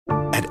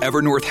At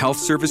Evernorth Health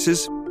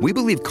Services, we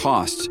believe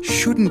costs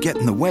shouldn't get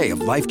in the way of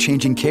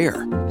life-changing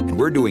care, and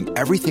we're doing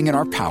everything in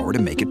our power to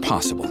make it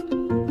possible.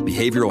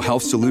 Behavioral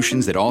health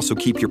solutions that also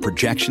keep your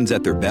projections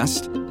at their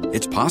best?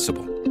 It's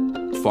possible.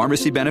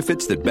 Pharmacy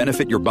benefits that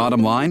benefit your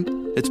bottom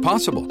line? It's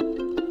possible.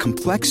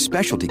 Complex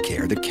specialty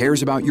care that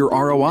cares about your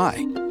ROI?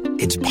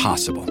 It's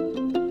possible.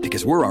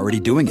 Because we're already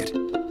doing it.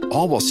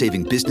 All while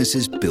saving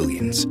businesses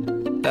billions.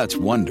 That's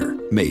Wonder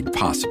made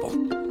possible.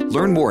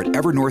 Learn more at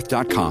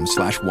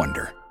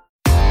evernorth.com/wonder.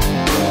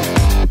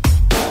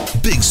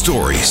 Big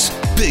stories,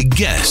 big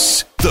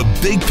guests, the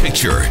big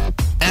picture.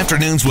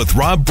 Afternoons with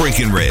Rob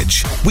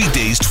Breckenridge.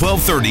 Weekdays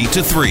 12:30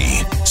 to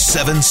 3,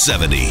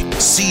 770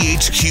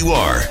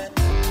 CHQR.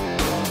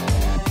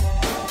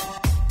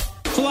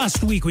 So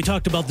last week we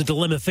talked about the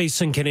dilemma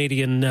facing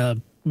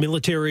Canadian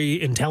military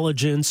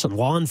intelligence and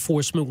law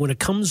enforcement when it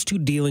comes to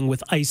dealing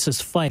with ISIS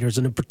fighters,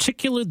 and in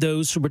particular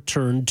those who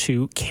return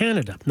to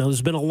Canada. Now,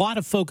 there's been a lot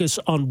of focus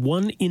on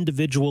one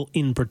individual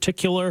in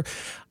particular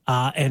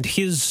and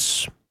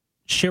his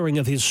sharing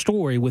of his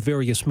story with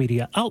various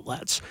media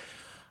outlets.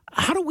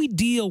 How do we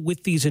deal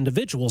with these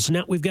individuals?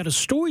 Now, we've got a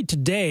story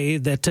today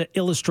that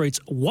illustrates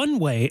one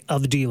way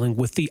of dealing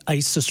with the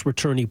ISIS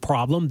returnee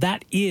problem.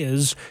 That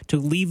is to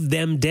leave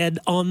them dead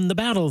on the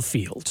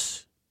battlefield.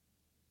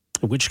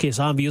 In which case,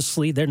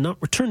 obviously, they're not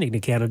returning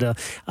to Canada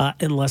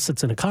unless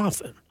it's in a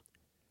coffin.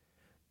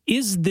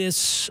 Is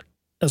this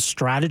a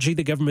strategy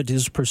the government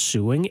is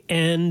pursuing,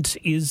 and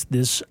is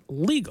this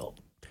legal?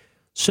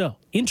 So,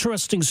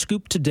 interesting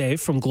scoop today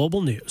from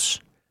Global News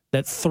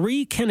that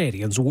 3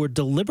 Canadians were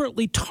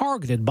deliberately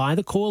targeted by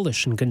the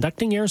coalition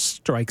conducting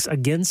airstrikes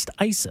against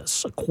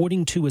ISIS,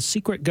 according to a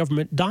secret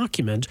government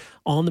document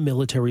on the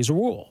military's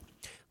role.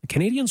 The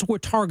Canadians were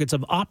targets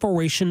of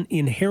Operation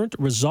Inherent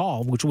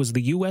Resolve, which was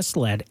the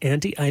U.S.-led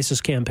anti-ISIS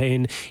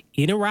campaign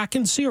in Iraq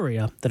and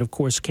Syria that, of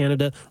course,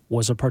 Canada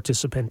was a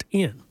participant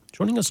in.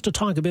 Joining us to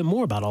talk a bit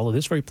more about all of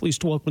this, very pleased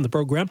to welcome to the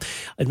program,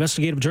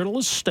 investigative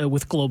journalist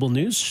with Global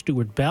News,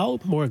 Stuart Bell,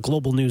 more at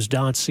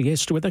globalnews.ca.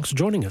 Stuart, thanks for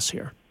joining us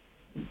here.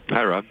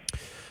 Hi, Rob.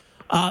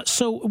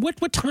 So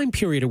what time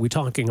period are we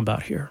talking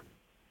about here?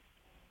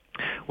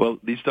 Well,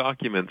 these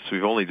documents,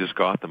 we've only just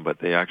got them, but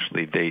they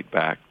actually date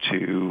back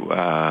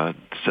to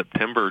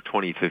September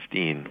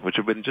 2015, which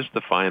have been just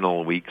the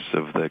final weeks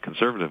of the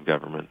Conservative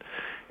government,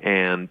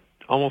 and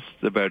almost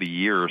about a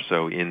year or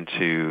so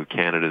into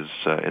Canada's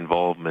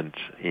involvement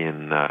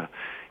in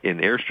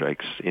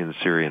airstrikes in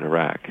Syria and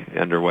Iraq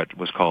under what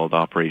was called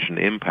Operation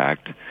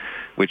Impact,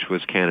 which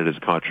was Canada's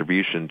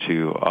contribution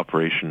to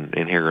Operation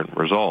Inherent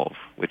Resolve,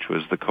 which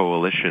was the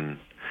coalition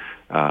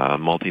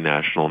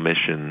multinational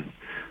mission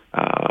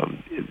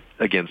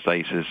against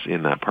ISIS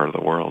in that part of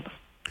the world.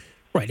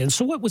 Right, and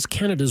so what was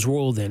Canada's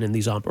role then in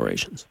these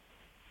operations?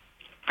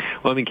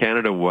 Well, I mean,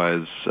 Canada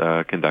was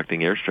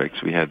conducting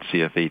airstrikes. We had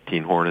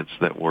CF-18 Hornets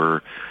that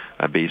were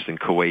based in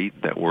Kuwait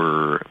that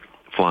were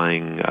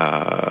flying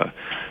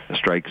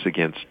strikes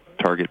against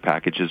target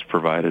packages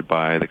provided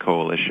by the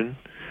coalition.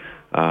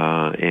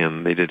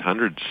 And they did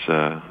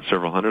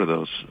several hundred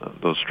of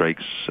those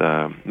strikes,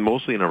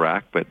 mostly in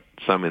Iraq, but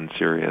some in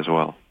Syria as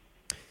well.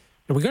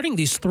 Now, regarding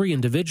these 3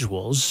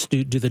 individuals,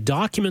 do the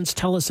documents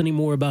tell us any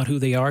more about who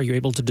they are? You're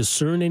able to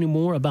discern any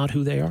more about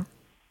who they are?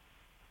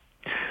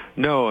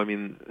 No, I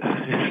mean,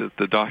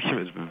 the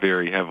document's been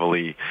very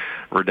heavily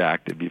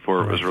redacted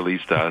before it was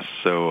released to us,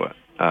 so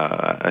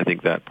I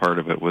think that part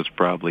of it was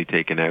probably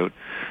taken out.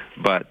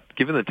 But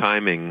given the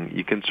timing,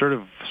 you can sort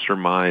of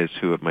surmise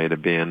who it might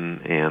have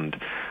been, and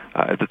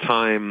at the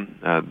time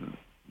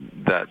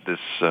that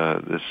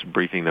this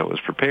briefing note was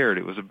prepared,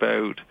 it was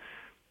about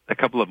a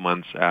couple of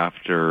months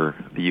after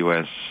the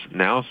U.S.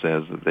 now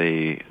says that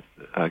they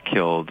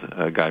killed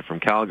a guy from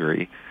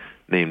Calgary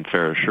named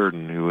Farah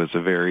Shurden, who was a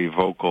very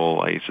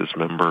vocal ISIS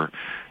member,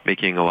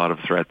 making a lot of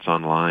threats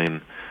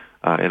online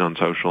and on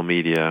social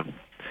media,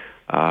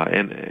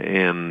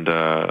 and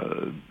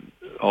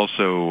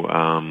also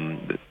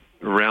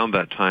around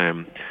that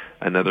time,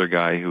 another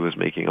guy who was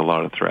making a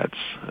lot of threats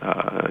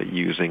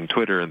using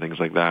Twitter and things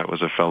like that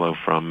was a fellow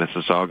from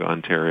Mississauga,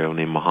 Ontario,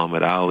 named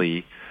Muhammad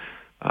Ali.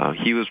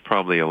 He was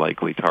probably a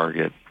likely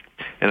target.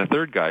 And a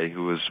third guy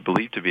who was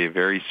believed to be a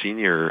very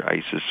senior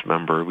ISIS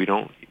member, we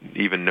don't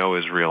even know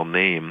his real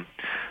name,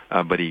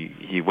 but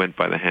he went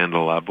by the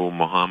handle Abu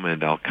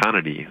Muhammad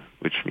al-Kanadi,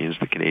 which means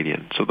the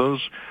Canadian. So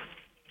those,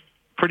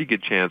 pretty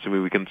good chance. I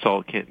mean, we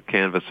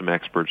canvass some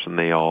experts, and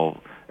they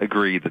all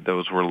agree that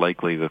those were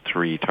likely the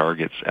 3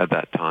 targets at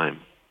that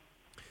time.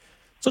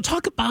 So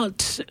talk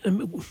about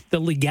the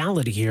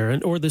legality here,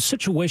 or the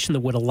situation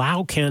that would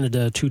allow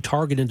Canada to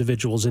target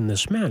individuals in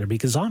this manner,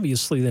 because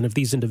obviously then if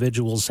these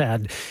individuals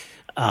had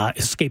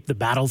escaped the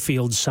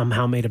battlefield,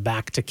 somehow made it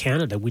back to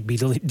Canada, we'd be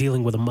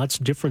dealing with a much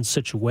different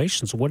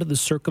situation. So what are the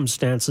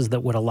circumstances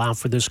that would allow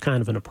for this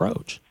kind of an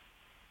approach?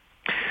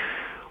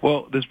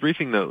 Well, this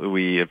briefing note that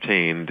we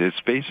obtained is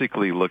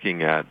basically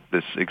looking at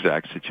this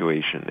exact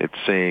situation. It's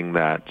saying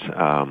that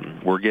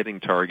we're getting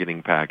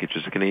targeting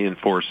packages. The Canadian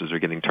forces are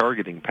getting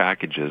targeting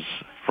packages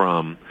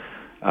from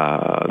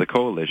the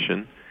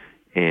coalition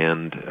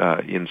And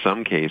in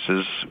some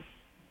cases,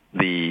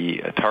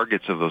 the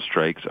targets of those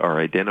strikes are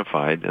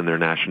identified and their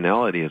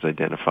nationality is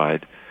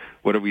identified.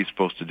 What are we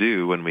supposed to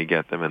do when we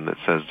get them and it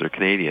says they're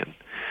Canadian?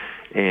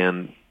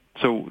 And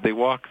so they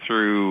walk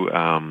through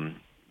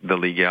the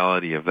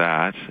legality of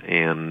that,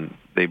 and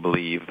they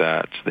believe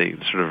that they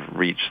sort of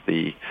reach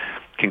the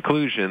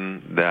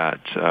conclusion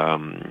that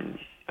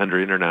under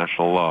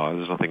international law,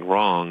 there's nothing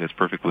wrong. It's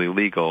perfectly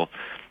legal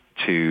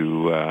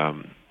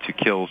to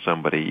kill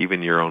somebody,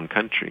 even your own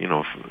country,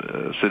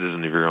 a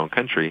citizen of your own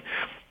country,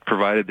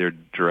 provided they're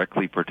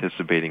directly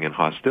participating in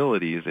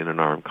hostilities in an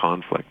armed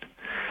conflict.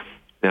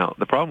 Now,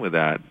 the problem with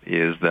that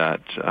is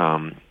that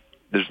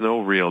there's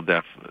no real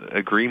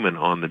agreement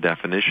on the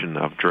definition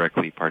of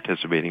directly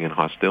participating in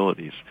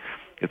hostilities.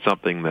 It's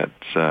something that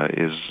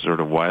is sort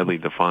of widely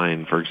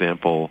defined. For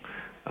example,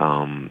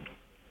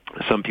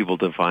 some people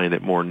define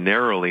it more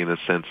narrowly in the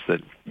sense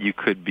that you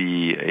could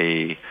be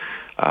a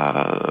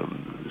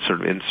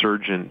sort of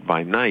insurgent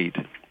by night,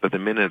 but the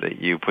minute that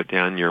you put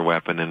down your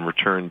weapon and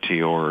return to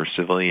your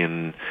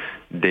civilian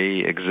day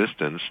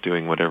existence,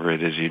 doing whatever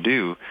it is you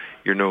do,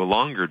 you're no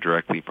longer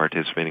directly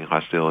participating in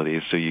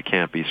hostilities, so you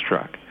can't be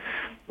struck.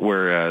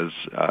 Whereas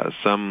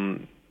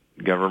some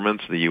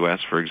governments, the U.S.,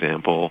 for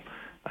example,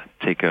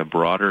 take a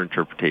broader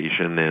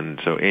interpretation, and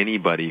so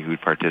anybody who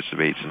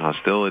participates in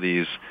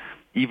hostilities,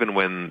 even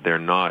when they're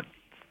not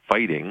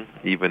fighting,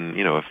 even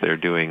if they're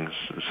doing,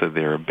 so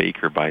they're a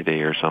baker by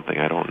day or something,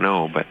 I don't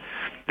know, but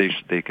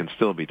they can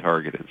still be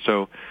targeted.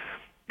 So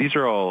these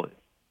are all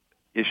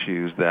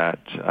issues that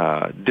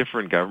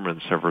different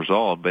governments have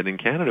resolved, but in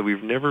Canada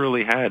we've never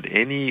really had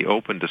any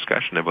open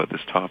discussion about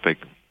this topic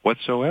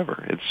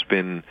whatsoever. It's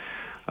been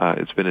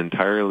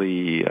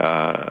entirely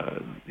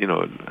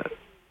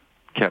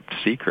kept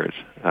secret.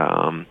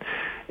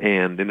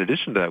 And in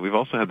addition to that, we've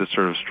also had this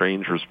sort of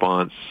strange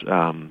response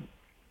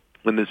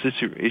when this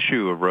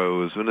issue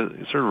arose, when a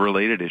sort of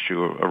related issue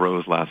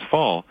arose last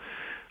fall,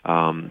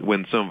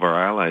 when some of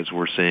our allies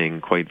were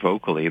saying quite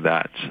vocally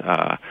that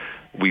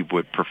we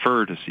would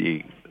prefer to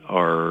see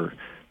our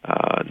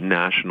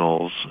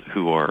nationals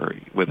who are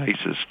with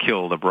ISIS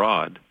killed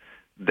abroad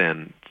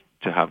than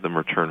to have them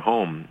return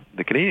home.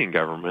 The Canadian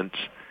government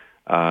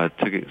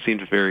seemed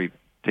to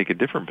take a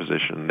different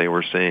position. They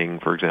were saying,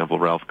 for example,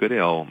 Ralph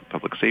Goodale,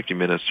 Public Safety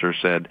Minister,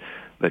 said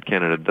that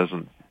Canada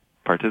doesn't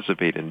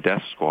participate in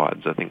death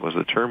squads, I think was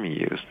the term he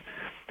used.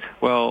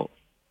 Well,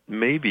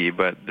 maybe,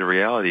 but the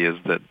reality is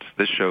that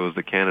this shows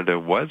that Canada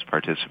was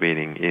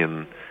participating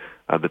in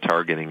the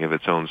targeting of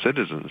its own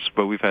citizens,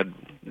 but we've had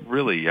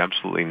really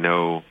absolutely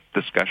no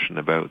discussion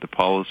about the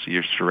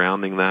policy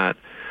surrounding that,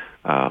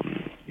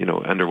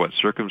 under what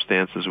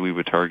circumstances we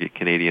would target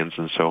Canadians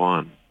and so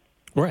on.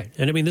 Right.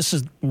 And I mean, this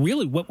is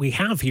really what we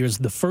have here is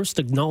the first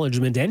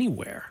acknowledgement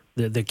anywhere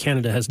that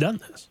Canada has done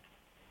this.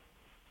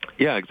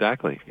 Yeah,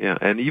 exactly. Yeah,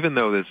 and even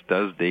though this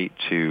does date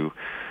to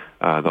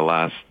the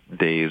last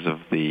days of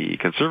the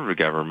Conservative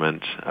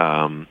government,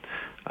 the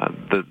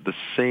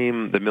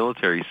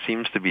military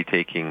seems to be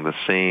taking the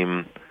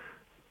same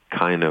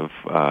kind of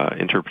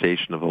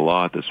interpretation of the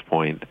law at this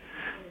point.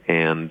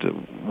 And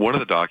one of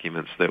the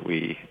documents that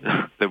we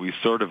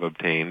sort of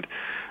obtained,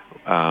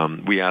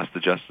 we asked the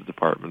Justice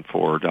Department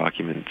for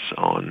documents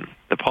on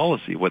the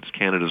policy. What's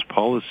Canada's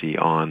policy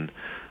on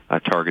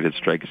targeted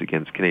strikes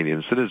against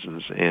Canadian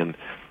citizens? And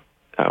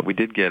we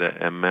did get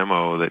a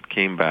memo that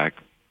came back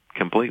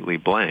completely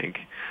blank,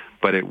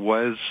 but it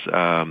was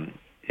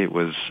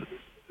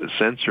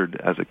censored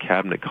as a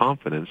cabinet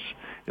confidence,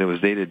 and it was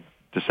dated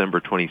December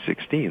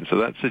 2016. So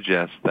that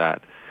suggests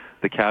that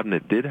the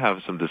cabinet did have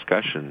some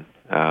discussion.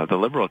 The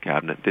Liberal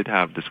cabinet did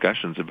have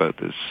discussions about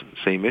this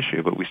same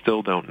issue, but we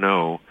still don't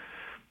know,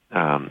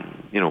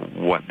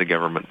 what the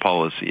government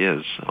policy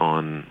is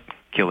on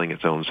killing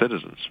its own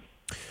citizens.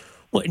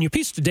 Well, and your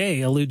piece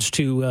today alludes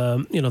to,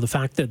 the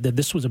fact that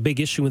this was a big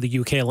issue in the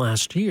UK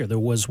last year. There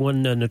was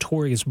one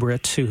notorious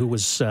Brit who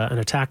was an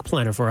attack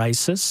planner for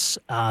ISIS.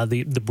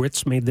 The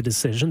Brits made the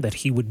decision that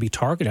he would be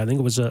targeted. I think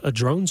it was a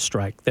drone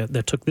strike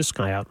that took this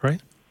guy out,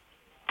 right?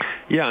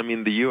 Yeah, I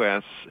mean, the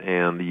U.S.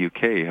 and the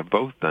UK have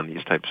both done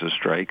these types of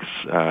strikes.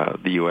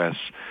 The U.S.,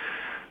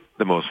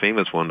 the most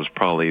famous one was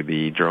probably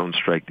the drone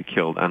strike that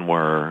killed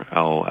Anwar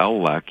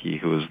al-Awlaki,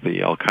 who was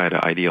the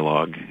al-Qaeda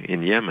ideologue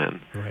in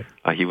Yemen. Right.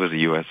 He was a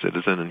U.S.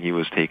 citizen, and he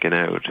was taken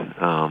out.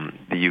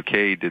 The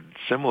U.K. did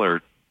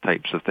similar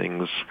types of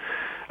things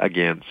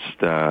against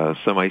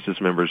some ISIS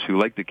members who,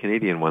 like the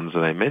Canadian ones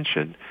that I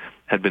mentioned,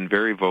 had been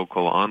very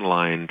vocal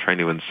online trying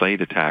to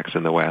incite attacks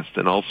in the West,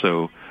 and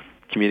also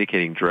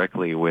communicating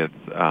directly with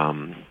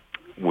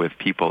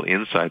people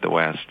inside the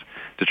West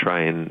to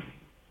try and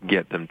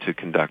get them to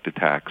conduct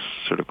attacks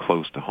sort of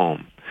close to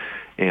home.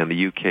 And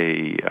the UK,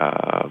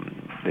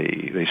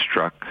 they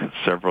struck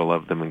several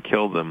of them and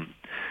killed them,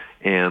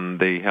 and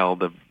they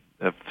held a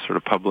sort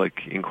of public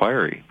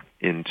inquiry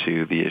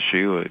into the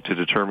issue to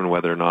determine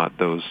whether or not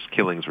those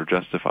killings were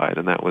justified.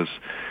 And that was,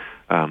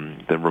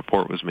 the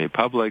report was made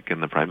public,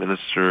 and the Prime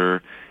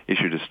Minister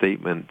issued a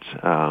statement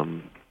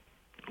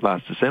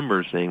last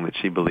December, saying that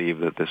she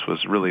believed that this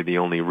was really the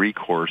only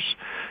recourse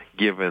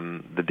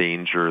given the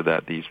danger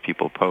that these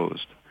people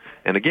posed.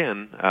 And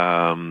again,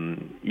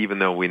 even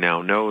though we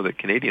now know that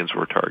Canadians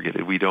were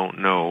targeted, we don't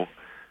know,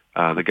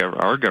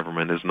 our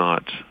government has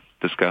not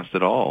discussed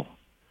at all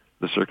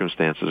the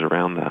circumstances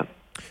around that.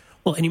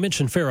 Well, and you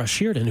mentioned Farah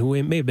Sheardon,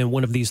 who may have been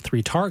one of these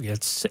three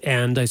targets,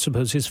 and I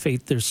suppose his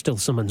fate, there's still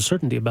some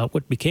uncertainty about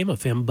what became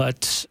of him,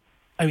 but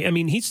I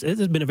mean, it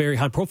has been a very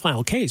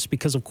high-profile case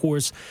because, of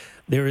course,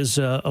 there is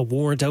a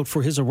warrant out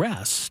for his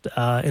arrest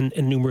and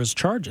numerous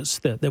charges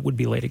that would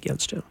be laid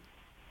against him.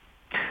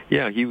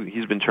 Yeah,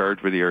 he's been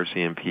charged with the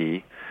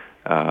RCMP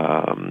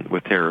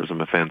with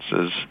terrorism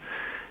offenses,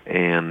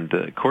 and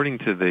according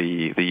to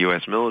the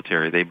U.S.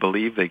 military, they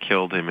believe they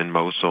killed him in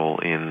Mosul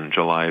in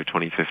July of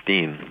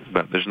 2015,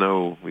 but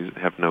we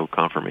have no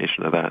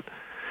confirmation of that.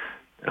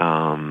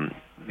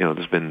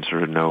 There's been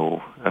sort of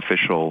no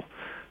official.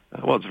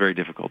 Well, it's very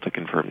difficult to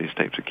confirm these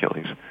types of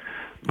killings,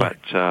 but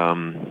there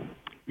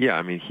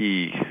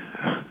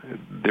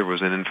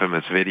was an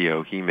infamous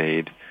video he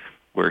made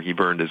where he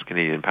burned his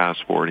Canadian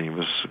passport, and he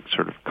was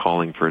sort of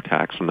calling for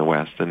attacks in the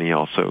West, and he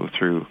also,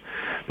 through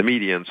the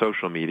media and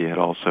social media, had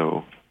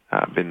also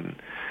been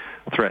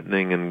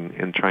threatening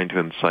and trying to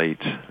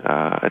incite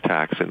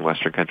attacks in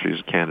Western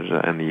countries, Canada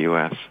and the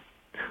U.S.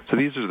 So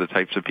these are the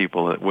types of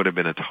people that would have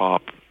been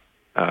atop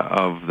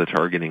of the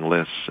targeting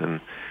lists, and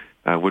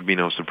would be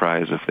no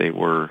surprise if they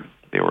were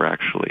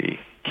actually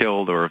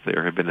killed or if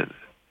there had been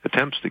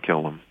attempts to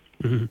kill them.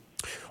 Mm-hmm.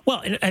 Well,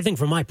 and I think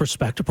from my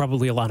perspective,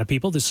 probably a lot of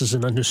people, this is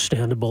an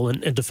understandable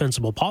and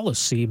defensible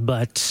policy,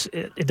 but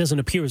it doesn't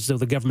appear as though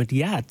the government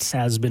yet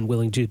has been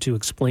willing to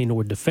explain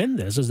or defend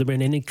this. Has there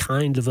been any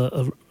kind of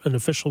an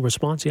official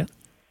response yet?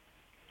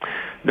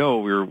 No,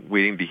 we're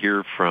waiting to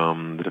hear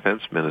from the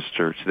defense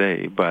minister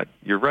today, but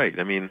you're right.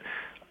 I mean,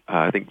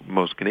 I think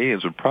most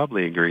Canadians would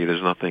probably agree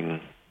there's nothing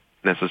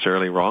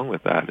necessarily wrong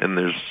with that, and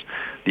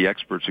the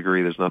experts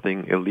agree there's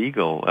nothing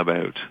illegal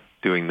about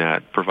doing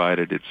that,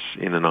 provided it's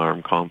in an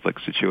armed conflict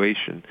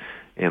situation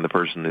and the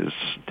person is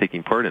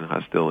taking part in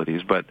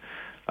hostilities. But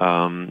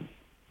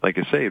like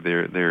I say,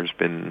 there's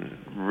been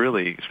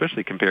really,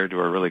 especially compared to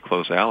our really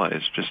close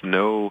allies, just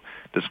no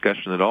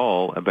discussion at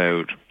all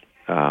about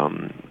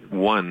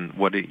one,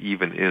 what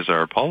even is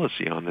our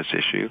policy on this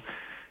issue,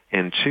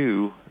 and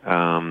two,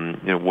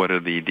 what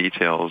are the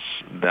details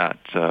that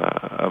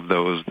of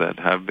those that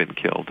have been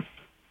killed.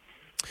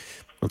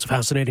 Well, it's a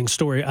fascinating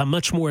story.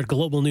 Much more at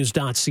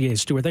globalnews.ca.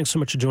 Stuart, thanks so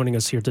much for joining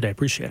us here today.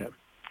 Appreciate it.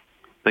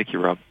 Thank you,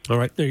 Rob. All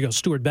right, there you go.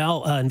 Stuart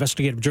Bell,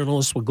 investigative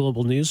journalist with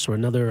Global News, so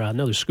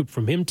another scoop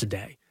from him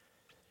today.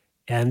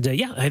 And,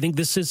 I think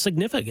this is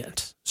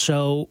significant.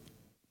 So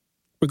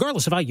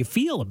regardless of how you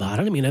feel about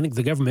it, I mean, I think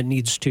the government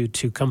needs to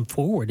come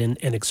forward and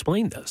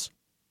explain this.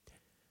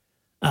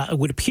 It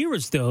would appear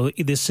as though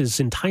this is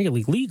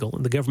entirely legal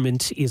and the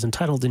government is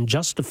entitled and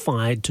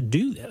justified to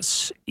do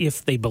this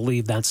if they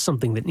believe that's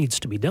something that needs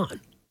to be done.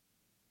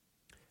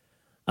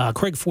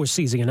 Craig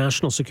Forsese, a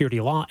national security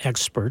law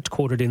expert,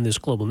 quoted in this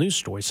Global News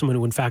story, someone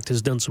who in fact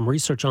has done some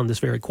research on this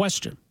very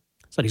question,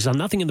 said he saw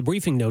nothing in the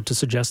briefing note to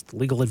suggest the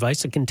legal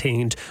advice it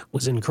contained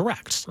was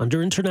incorrect.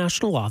 Under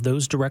international law,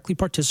 those directly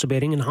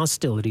participating in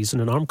hostilities in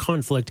an armed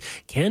conflict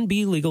can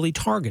be legally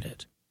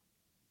targeted.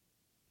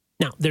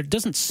 Now, there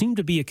doesn't seem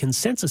to be a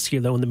consensus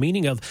here, though, in the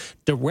meaning of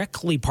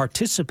directly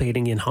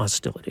participating in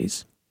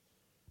hostilities.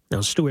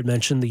 Now, Stuart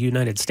mentioned the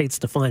United States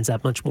defines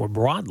that much more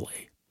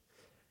broadly.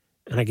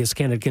 And I guess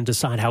Canada can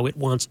decide how it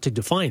wants to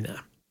define that.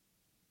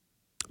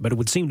 But it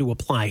would seem to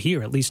apply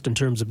here, at least in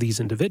terms of these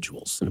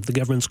individuals. And if the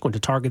government's going to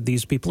target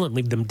these people and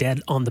leave them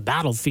dead on the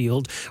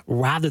battlefield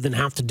rather than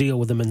have to deal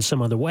with them in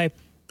some other way,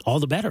 all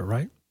the better,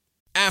 right?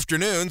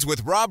 Afternoons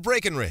with Rob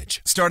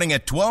Breckenridge, starting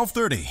at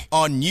 12:30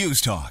 on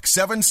News Talk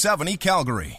 770 Calgary.